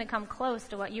is even going to come close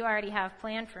to what you already have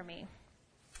planned for me.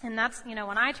 And that's,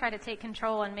 when I try to take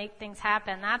control and make things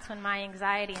happen, that's when my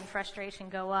anxiety and frustration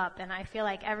go up, and I feel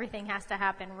like everything has to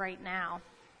happen right now.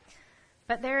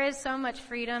 But there is so much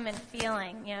freedom and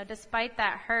feeling, despite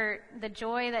that hurt, the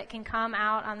joy that can come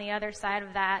out on the other side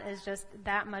of that is just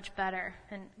that much better.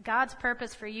 And God's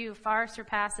purpose for you far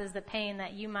surpasses the pain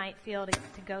that you might feel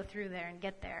to go through there and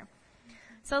get there.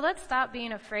 So let's stop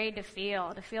being afraid to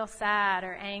feel sad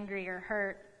or angry or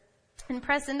hurt, and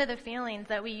press into the feelings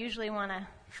that we usually want to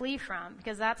flee from,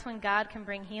 because that's when God can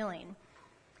bring healing.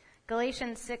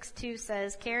 Galatians 6:2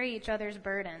 says, carry each other's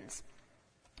burdens.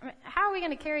 How are we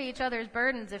going to carry each other's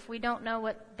burdens if we don't know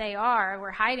what they are?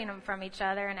 We're hiding them from each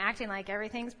other and acting like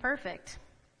everything's perfect.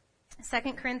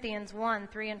 2 Corinthians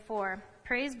 1:3-4.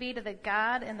 Praise be to the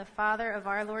God and the Father of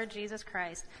our Lord Jesus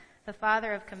Christ, the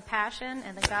Father of compassion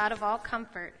and the God of all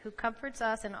comfort, who comforts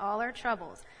us in all our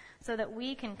troubles, so that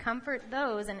we can comfort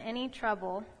those in any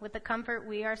trouble with the comfort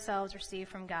we ourselves receive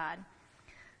from God.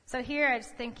 So here I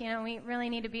just think, we really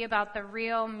need to be about the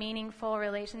real, meaningful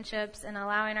relationships and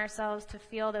allowing ourselves to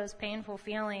feel those painful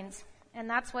feelings. And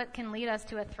that's what can lead us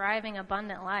to a thriving,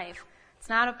 abundant life. It's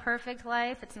not a perfect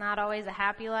life. It's not always a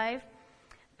happy life.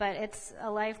 But it's a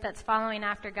life that's following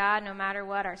after God no matter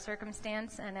what our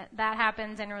circumstance. And that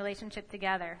happens in relationship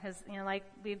together. Because, like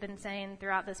we've been saying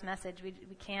throughout this message, we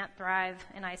can't thrive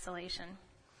in isolation.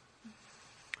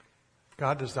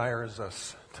 God desires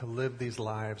us to live these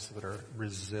lives that are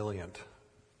resilient,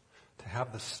 to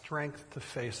have the strength to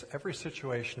face every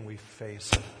situation we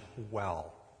face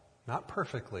well. Not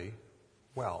perfectly,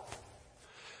 well.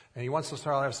 And he wants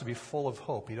our lives to be full of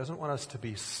hope. He doesn't want us to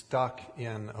be stuck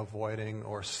in avoiding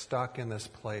or stuck in this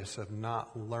place of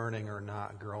not learning or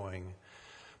not growing.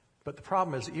 But the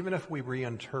problem is, even if we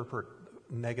reinterpret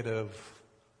negative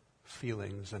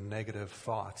feelings and negative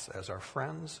thoughts as our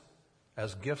friends,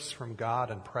 as gifts from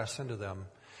God, and press into them,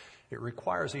 it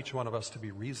requires each one of us to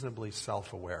be reasonably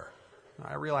self-aware.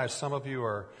 I realize some of you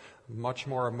are much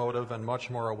more emotive and much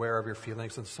more aware of your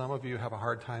feelings, and some of you have a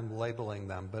hard time labeling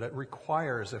them. But it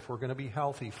requires, if we're going to be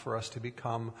healthy, for us to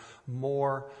become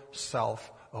more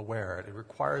self-aware. It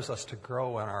requires us to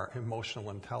grow in our emotional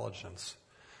intelligence.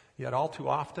 Yet all too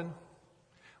often,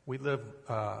 we live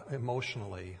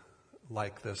emotionally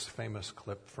like this famous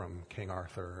clip from King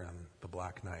Arthur and the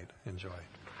Black Knight. Enjoy.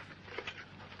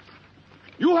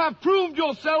 You have proved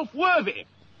yourself worthy.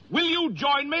 Will you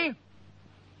join me?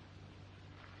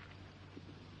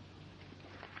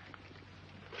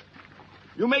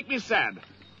 You make me sad.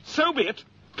 So be it.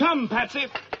 Come, Patsy.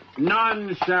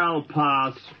 None shall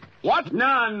pass. What?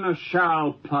 None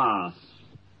shall pass.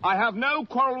 I have no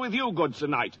quarrel with you, good Sir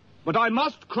Knight, but I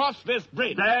must cross this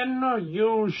bridge. Then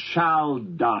you shall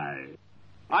die.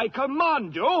 I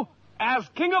command you, as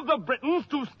King of the Britons,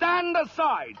 to stand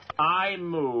aside. I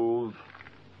move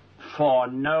for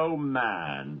no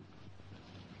man.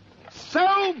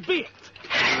 So be it.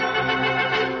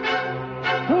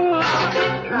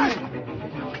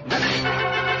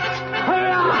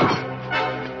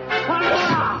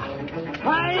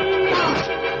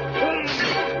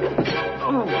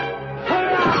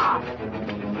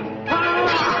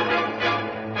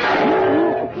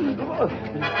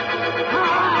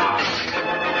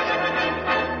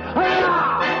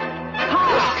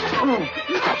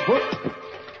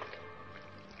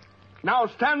 Now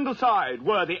stand aside,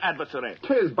 worthy adversary.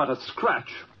 'Tis but a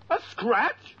scratch. A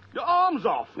scratch? Your arm's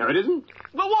off. No, it isn't.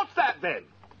 Well, what's that then?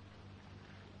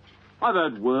 I've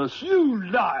heard worse. You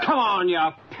liar. Come on, you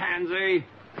pansy.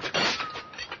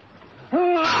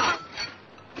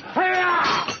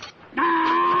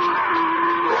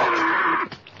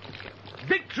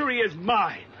 Victory is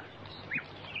mine.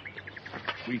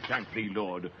 We thank thee,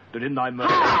 Lord, that in thy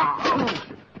mercy...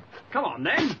 Come on,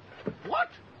 then. What?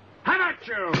 How about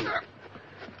you?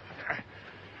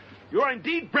 You are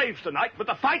indeed brave, Sir Knight, but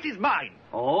the fight is mine.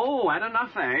 Oh, had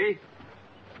enough, eh?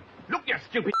 Look, you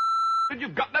stupid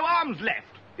you've got no arms left.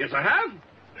 Yes, I have.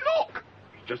 Look!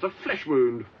 It's just a flesh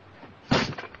wound.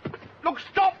 Look,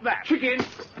 stop that! Chicken!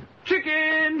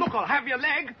 Chicken! Look, I'll have your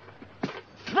leg.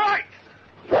 Right!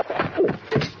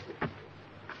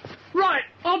 Right,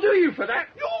 I'll do you for that.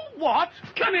 You what?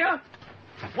 Come here.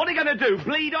 What are you going to do,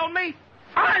 bleed on me?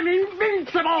 I'm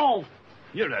invincible!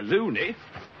 You're a loony.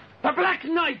 The Black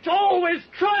Knight always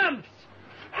triumphs!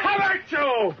 How about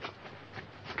you?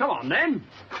 Come on, then.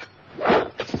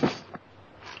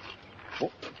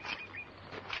 Oh.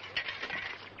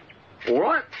 All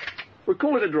right, we'll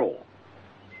call it a draw.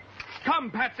 Come,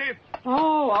 Patsy.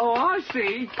 Oh, I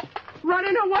see.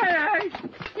 Running away, eh?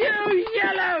 You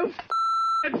yellow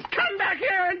come back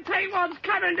here and take what's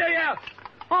coming to you.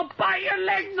 I'll bite your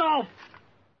legs off.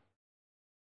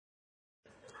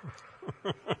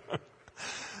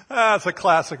 That's a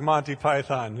classic Monty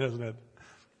Python, isn't it?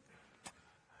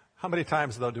 How many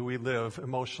times, though, do we live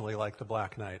emotionally like the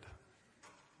Black Knight?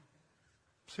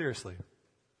 Seriously.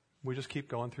 We just keep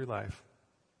going through life.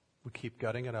 We keep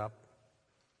gutting it up.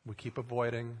 We keep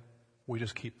avoiding. We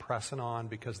just keep pressing on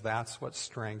because that's what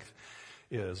strength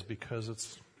is, because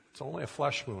it's only a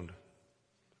flesh wound.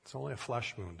 It's only a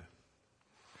flesh wound.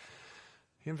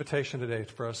 The invitation today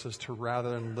for us is to,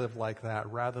 rather than live like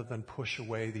that, rather than push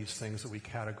away these things that we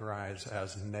categorize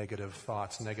as negative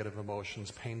thoughts, negative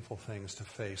emotions, painful things to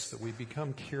face, that we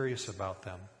become curious about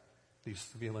them, these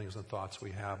feelings and thoughts we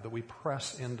have, that we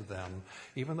press into them.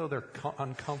 Even though they're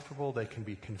uncomfortable, they can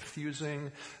be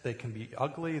confusing, they can be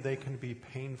ugly, they can be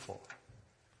painful.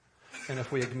 And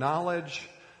if we acknowledge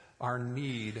our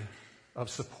need of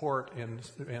support in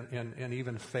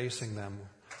even facing them,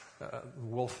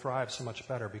 we'll thrive so much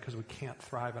better, because we can't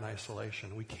thrive in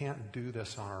isolation. We can't do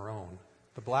this on our own.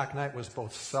 The Black Knight was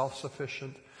both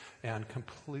self-sufficient and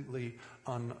completely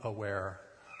unaware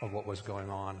of what was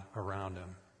going on around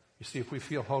him. You see, if we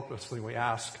feel hopelessly, we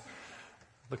ask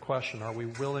the question, are we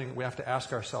willing, we have to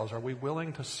ask ourselves, are we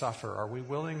willing to suffer? Are we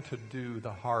willing to do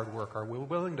the hard work? Are we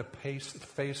willing to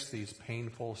face these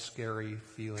painful, scary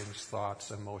feelings,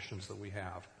 thoughts, emotions that we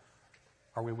have?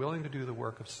 Are we willing to do the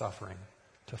work of suffering,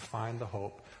 to find the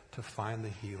hope, to find the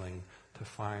healing, to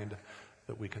find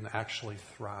that we can actually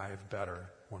thrive better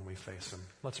when we face them.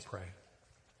 Let's pray.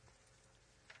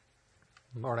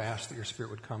 Lord, I ask that your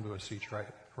Spirit would come to us each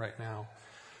right now.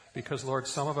 Because, Lord,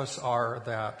 some of us are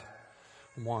that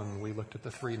one. We looked at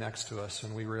the three next to us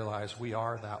and we realize we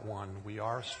are that one. We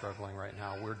are struggling right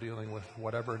now. We're dealing with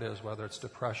whatever it is, whether it's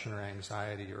depression or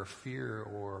anxiety or fear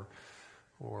or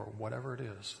whatever it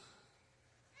is.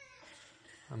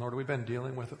 And Lord, we've been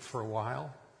dealing with it for a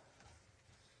while.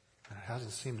 And it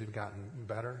hasn't seemed to have gotten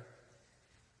better.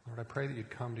 Lord, I pray that you'd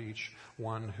come to each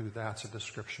one who that's a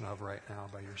description of right now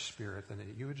by your Spirit, and that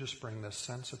you would just bring this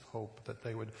sense of hope that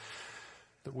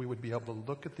we would be able to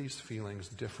look at these feelings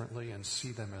differently and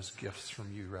see them as gifts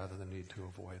from you rather than need to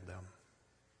avoid them.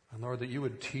 And Lord, that you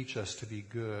would teach us to be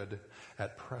good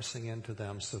at pressing into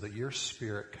them so that your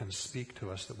Spirit can speak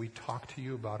to us, that we talk to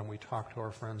you about them, we talk to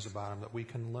our friends about them, that we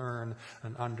can learn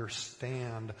and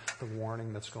understand the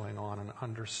warning that's going on and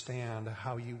understand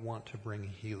how you want to bring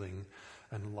healing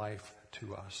and life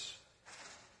to us.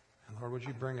 And Lord, would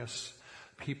you bring us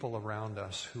people around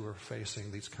us who are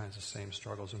facing these kinds of same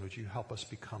struggles, and would you help us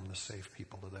become the safe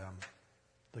people to them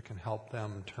that can help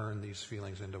them turn these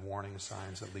feelings into warning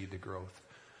signs that lead to growth,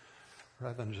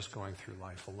 rather than just going through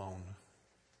life alone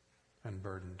and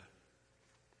burdened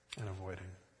and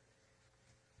avoiding.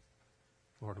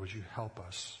 Lord, would you help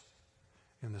us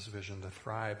in this vision to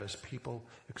thrive as people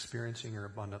experiencing your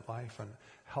abundant life, and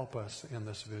help us in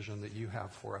this vision that you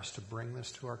have for us to bring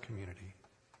this to our community.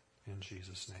 In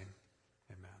Jesus' name,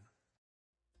 amen.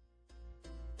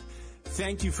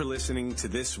 Thank you for listening to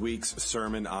this week's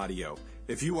sermon audio.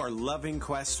 If you are loving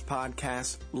Quest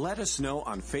Podcast, let us know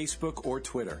on Facebook or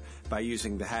Twitter by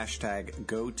using the hashtag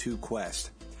 #GoToQuest.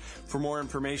 For more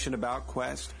information about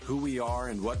Quest, who we are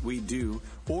and what we do,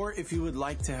 or if you would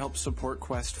like to help support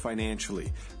Quest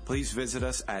financially, please visit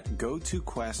us at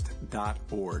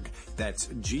gotoquest.org. That's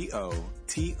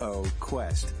GOTO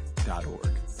Quest.org.